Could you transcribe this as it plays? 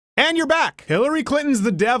And you're back. Hillary Clinton's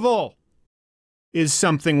the devil is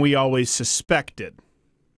something we always suspected.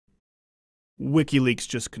 WikiLeaks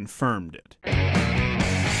just confirmed it.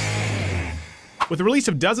 With the release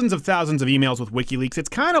of dozens of thousands of emails with WikiLeaks, it's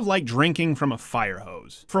kind of like drinking from a fire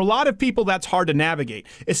hose. For a lot of people, that's hard to navigate,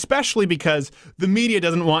 especially because the media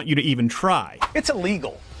doesn't want you to even try. It's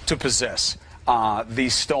illegal to possess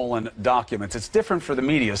these stolen documents. It's different for the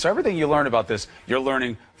media. So everything you learn about this, you're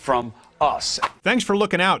learning from us. Thanks for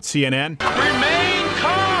looking out, CNN. Remain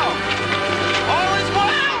calm. All is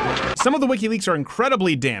well. Some of the WikiLeaks are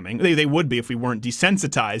incredibly damning. They would be if we weren't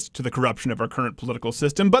desensitized to the corruption of our current political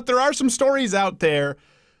system. But there are some stories out there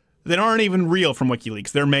that aren't even real from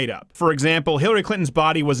WikiLeaks. They're made up. For example, Hillary Clinton's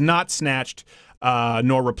body was not snatched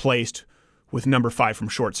nor replaced with number 5 from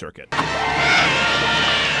Short Circuit.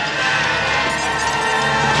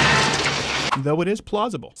 Though it is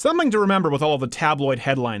plausible. Something to remember with all of the tabloid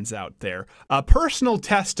headlines out there. Personal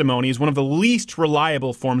testimony is one of the least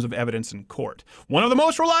reliable forms of evidence in court. One of the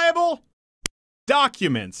most reliable?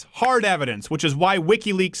 Documents, hard evidence, which is why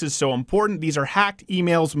WikiLeaks is so important. These are hacked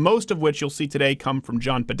emails, most of which you'll see today come from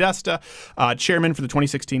John Podesta, chairman for the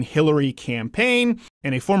 2016 Hillary campaign,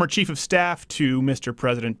 and a former chief of staff to Mr.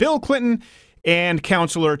 President Bill Clinton, and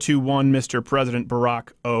counselor to one Mr. President Barack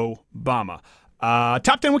Obama.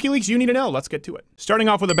 Top 10 WikiLeaks you need to know. Let's get to it. Starting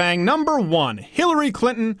off with a bang, number 1, Hillary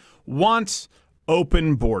Clinton wants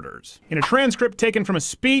open borders. In a transcript taken from a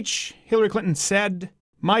speech, Hillary Clinton said,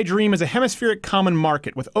 "My dream is a hemispheric common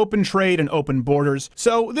market with open trade and open borders."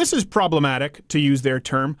 So this is problematic, to use their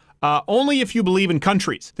term, only if you believe in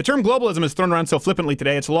countries. The term globalism is thrown around so flippantly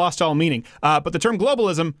today, it's lost all meaning. But the term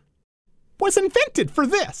globalism was invented for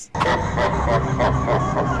this.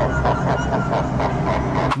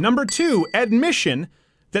 Number 2, admission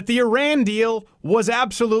that the Iran deal was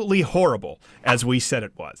absolutely horrible, as we said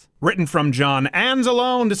it was. Written from John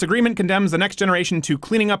Anzalone, this agreement condemns the next generation to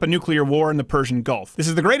cleaning up a nuclear war in the Persian Gulf. This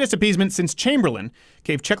is the greatest appeasement since Chamberlain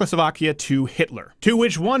gave Czechoslovakia to Hitler. To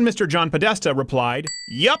which one Mr. John Podesta replied,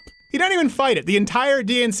 "Yup." He didn't even fight it. The entire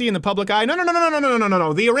DNC in the public eye, no.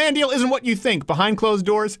 The Iran deal isn't what you think. Behind closed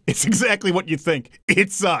doors, it's exactly what you think. It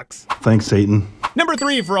sucks. Thanks, Satan. Number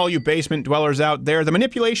 3, for all you basement dwellers out there, the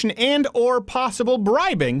manipulation and or possible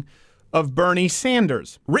bribing of Bernie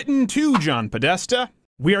Sanders. Written to John Podesta,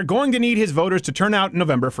 "We are going to need his voters to turn out in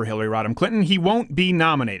November for Hillary Rodham Clinton. He won't be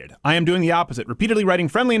nominated. I am doing the opposite, repeatedly writing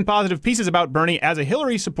friendly and positive pieces about Bernie as a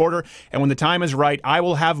Hillary supporter, and when the time is right, I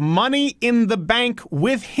will have money in the bank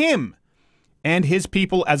with him and his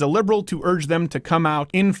people as a liberal to urge them to come out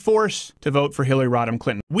in force to vote for Hillary Rodham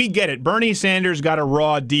Clinton." We get it. Bernie Sanders got a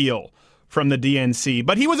raw deal from the DNC,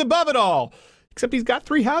 but he was above it all. Except he's got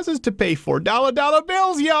 3 houses to pay for. Dollar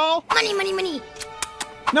bills, y'all. Money, money, money.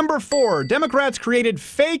 Number 4, Democrats created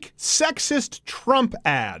fake sexist Trump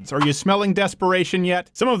ads. Are you smelling desperation yet?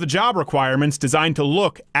 Some of the job requirements designed to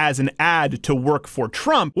look as an ad to work for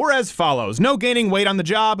Trump were as follows. No gaining weight on the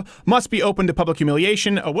job, must be open to public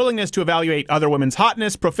humiliation, a willingness to evaluate other women's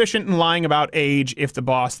hotness, proficient in lying about age if the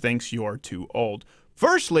boss thinks you're too old.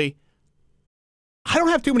 Firstly, I don't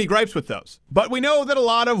have too many gripes with those, but we know that a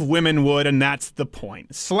lot of women would, and that's the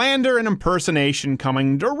point. Slander and impersonation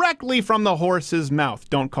coming directly from the horse's mouth.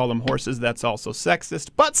 Don't call them horses, that's also sexist,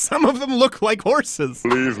 but some of them look like horses.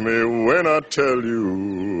 Believe me when I tell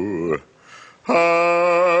you,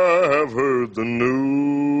 I have heard the news.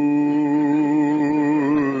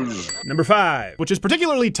 Number 5, which is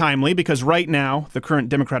particularly timely because right now the current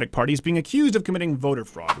Democratic Party is being accused of committing voter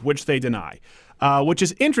fraud, which they deny. Which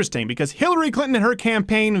is interesting because Hillary Clinton and her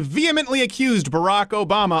campaign vehemently accused Barack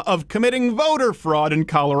Obama of committing voter fraud in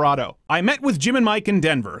Colorado. I met with Jim and Mike in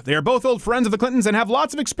Denver. They are both old friends of the Clintons and have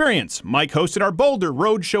lots of experience. Mike hosted our Boulder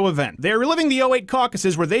Roadshow event. They are reliving the '08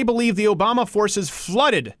 caucuses where they believe the Obama forces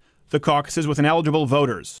flooded the caucuses with ineligible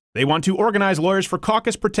voters. They want to organize lawyers for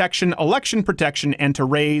caucus protection, election protection, and to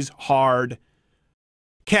raise hard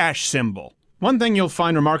cash symbol. One thing you'll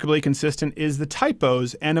find remarkably consistent is the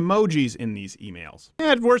typos and emojis in these emails.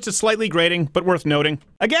 At worst, it's slightly grating, but worth noting.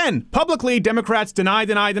 Again, publicly, Democrats deny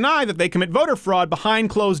that they commit voter fraud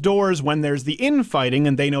behind closed doors when there's the infighting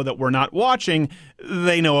and they know that we're not watching.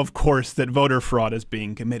 They know, of course, that voter fraud is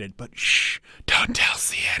being committed, but shh, don't tell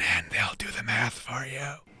CNN, they'll do the math for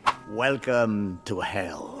you. Welcome to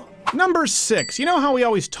hell. Number 6, you know how we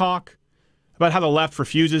always talk about how the left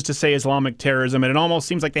refuses to say Islamic terrorism, and it almost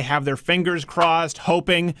seems like they have their fingers crossed,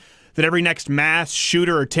 hoping that every next mass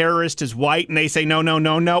shooter or terrorist is white, and they say no.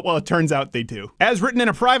 Well, it turns out they do. As written in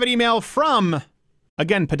a private email from,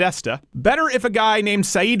 again, Podesta, better if a guy named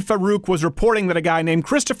Saeed Farouk was reporting that a guy named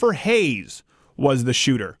Christopher Hayes was the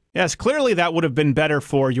shooter. Yes, clearly that would have been better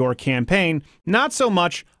for your campaign. Not so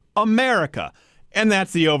much America. And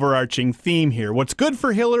that's the overarching theme here. What's good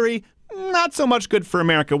for Hillary? Not so much good for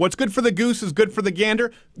America. What's good for the goose is good for the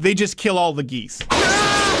gander. They just kill all the geese.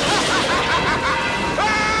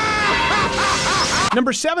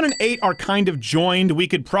 Number 7 and 8 are kind of joined. We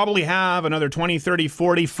could probably have another 20, 30,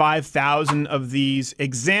 40, 5,000 of these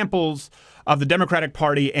examples of the Democratic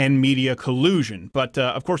Party and media collusion. But,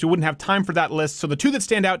 of course, we wouldn't have time for that list, so the two that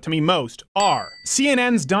stand out to me most are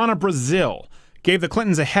CNN's Donna Brazile gave the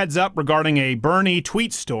Clintons a heads up regarding a Bernie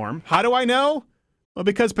tweet storm. How do I know? Well,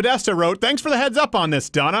 because Podesta wrote, "Thanks for the heads up on this,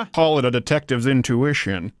 Donna. Call it a detective's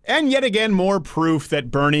intuition." And yet again, more proof that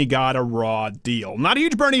Bernie got a raw deal. Not a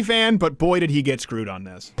huge Bernie fan, but boy did he get screwed on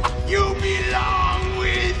this. You belong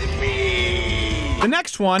with me! The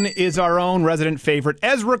next one is our own resident favorite,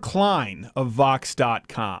 Ezra Klein of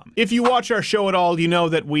Vox.com. If you watch our show at all, you know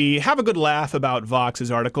that we have a good laugh about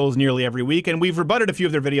Vox's articles nearly every week, and we've rebutted a few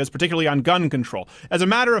of their videos, particularly on gun control. As a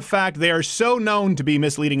matter of fact, they are so known to be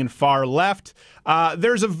misleading and far left.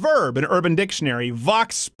 There's a verb in Urban Dictionary,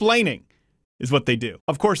 Vox-splaining is what they do.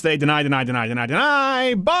 Of course, they deny,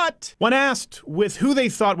 but when asked with who they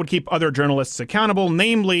thought would keep other journalists accountable,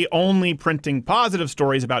 namely only printing positive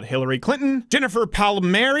stories about Hillary Clinton, Jennifer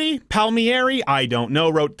Palmieri, I don't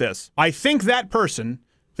know, wrote this. "I think that person,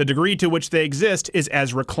 the degree to which they exist, is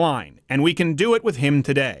Ezra Klein, and we can do it with him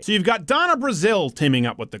today." So you've got Donna Brazile teaming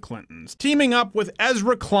up with the Clintons, teaming up with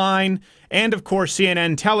Ezra Klein, and of course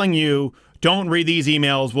CNN telling you, "Don't read these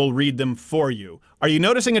emails, we'll read them for you." Are you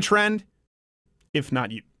noticing a trend? If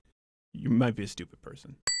not, you might be a stupid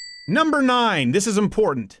person. Number 9, this is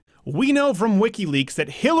important. We know from WikiLeaks that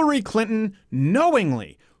Hillary Clinton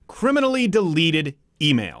knowingly, criminally deleted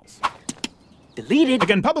emails. Deleted?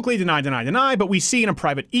 Again, publicly deny, but we see in a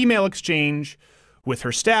private email exchange with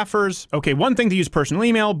her staffers. Okay, one thing to use personal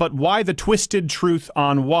email, but why the twisted truth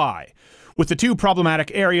on why? With the two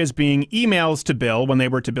problematic areas being emails to Bill when they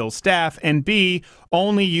were to Bill's staff, and B,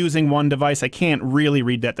 only using one device. I can't really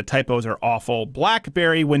read that. The typos are awful.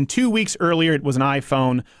 BlackBerry, when 2 weeks earlier it was an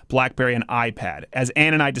iPhone, BlackBerry, and iPad. As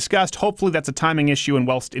Ann and I discussed, hopefully that's a timing issue, and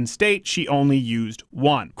whilst in state, she only used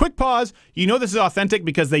one. Quick pause. You know this is authentic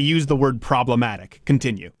because they use the word problematic.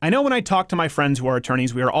 Continue. I know when I talk to my friends who are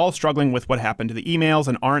attorneys, we are all struggling with what happened to the emails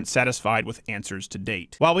and aren't satisfied with answers to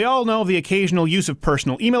date. While we all know the occasional use of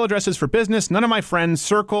personal email addresses for business, none of my friends'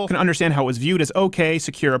 circle can understand how it was viewed as okay,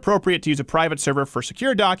 secure, appropriate to use a private server for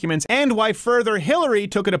secure documents, and why further Hillary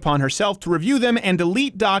took it upon herself to review them and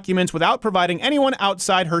delete documents without providing anyone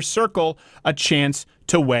outside her circle a chance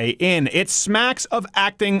to weigh in. It smacks of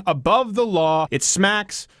acting above the law. It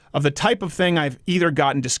smacks of the type of thing I've either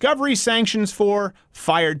gotten discovery sanctions for,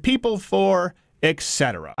 fired people for,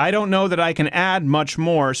 etc. I don't know that I can add much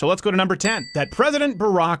more, so let's go to number 10. That President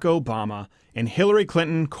Barack Obama and Hillary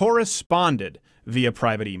Clinton corresponded via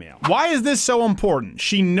private email. Why is this so important?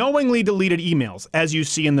 She knowingly deleted emails, as you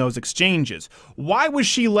see in those exchanges. Why was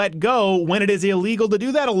she let go when it is illegal to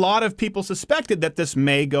do that? A lot of people suspected that this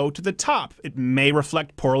may go to the top. It may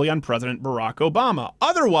reflect poorly on President Barack Obama.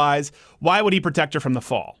 Otherwise, why would he protect her from the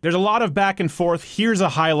fall? There's a lot of back and forth. Here's a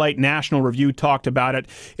highlight. National Review talked about it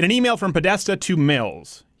in an email from Podesta to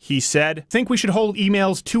Mills. He said, "Think we should hold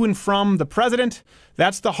emails to and from the president?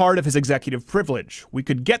 That's the heart of his executive privilege. We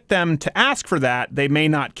could get them to ask for that. They may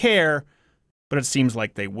not care, but it seems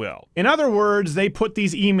like they will." In other words, they put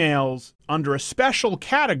these emails under a special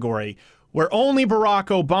category where only Barack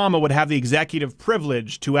Obama would have the executive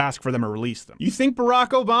privilege to ask for them or release them. You think Barack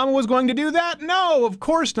Obama was going to do that? No, of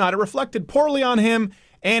course not. It reflected poorly on him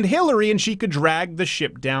and Hillary, and she could drag the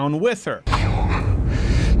ship down with her.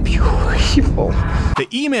 Evil. The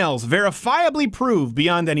emails verifiably prove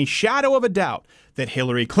beyond any shadow of a doubt that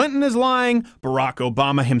Hillary Clinton is lying, Barack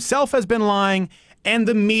Obama himself has been lying, and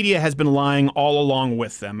the media has been lying all along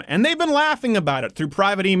with them. And they've been laughing about it through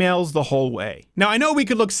private emails the whole way. Now, I know we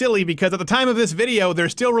could look silly because at the time of this video, they're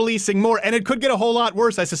still releasing more, and it could get a whole lot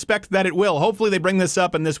worse. I suspect that it will. Hopefully they bring this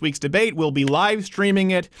up in this week's debate. We'll be live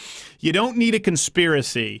streaming it. You don't need a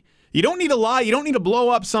conspiracy. You don't need to lie. You don't need to blow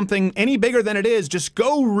up something any bigger than it is. Just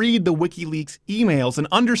go read the WikiLeaks emails and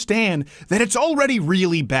understand that it's already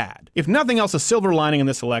really bad. If nothing else, a silver lining in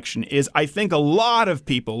this election is I think a lot of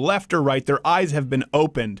people, left or right, their eyes have been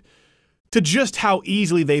opened to just how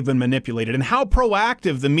easily they've been manipulated and how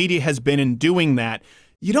proactive the media has been in doing that.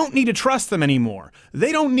 You don't need to trust them anymore.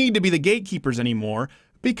 They don't need to be the gatekeepers anymore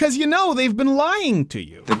because you know they've been lying to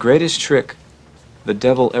you. The greatest trick the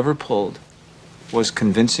devil ever pulled was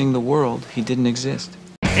convincing the world he didn't exist.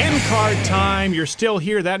 End card time. You're still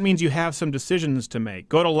here. That means you have some decisions to make.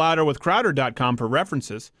 Go to louderwithcrowder.com for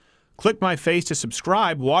references. Click my face to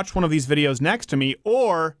subscribe, watch one of these videos next to me,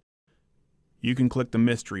 or you can click the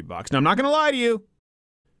mystery box. Now, I'm not going to lie to you.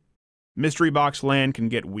 Mystery box land can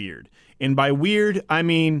get weird. And by weird, I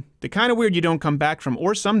mean the kind of weird you don't come back from,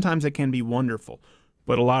 or sometimes it can be wonderful.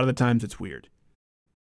 But a lot of the times it's weird.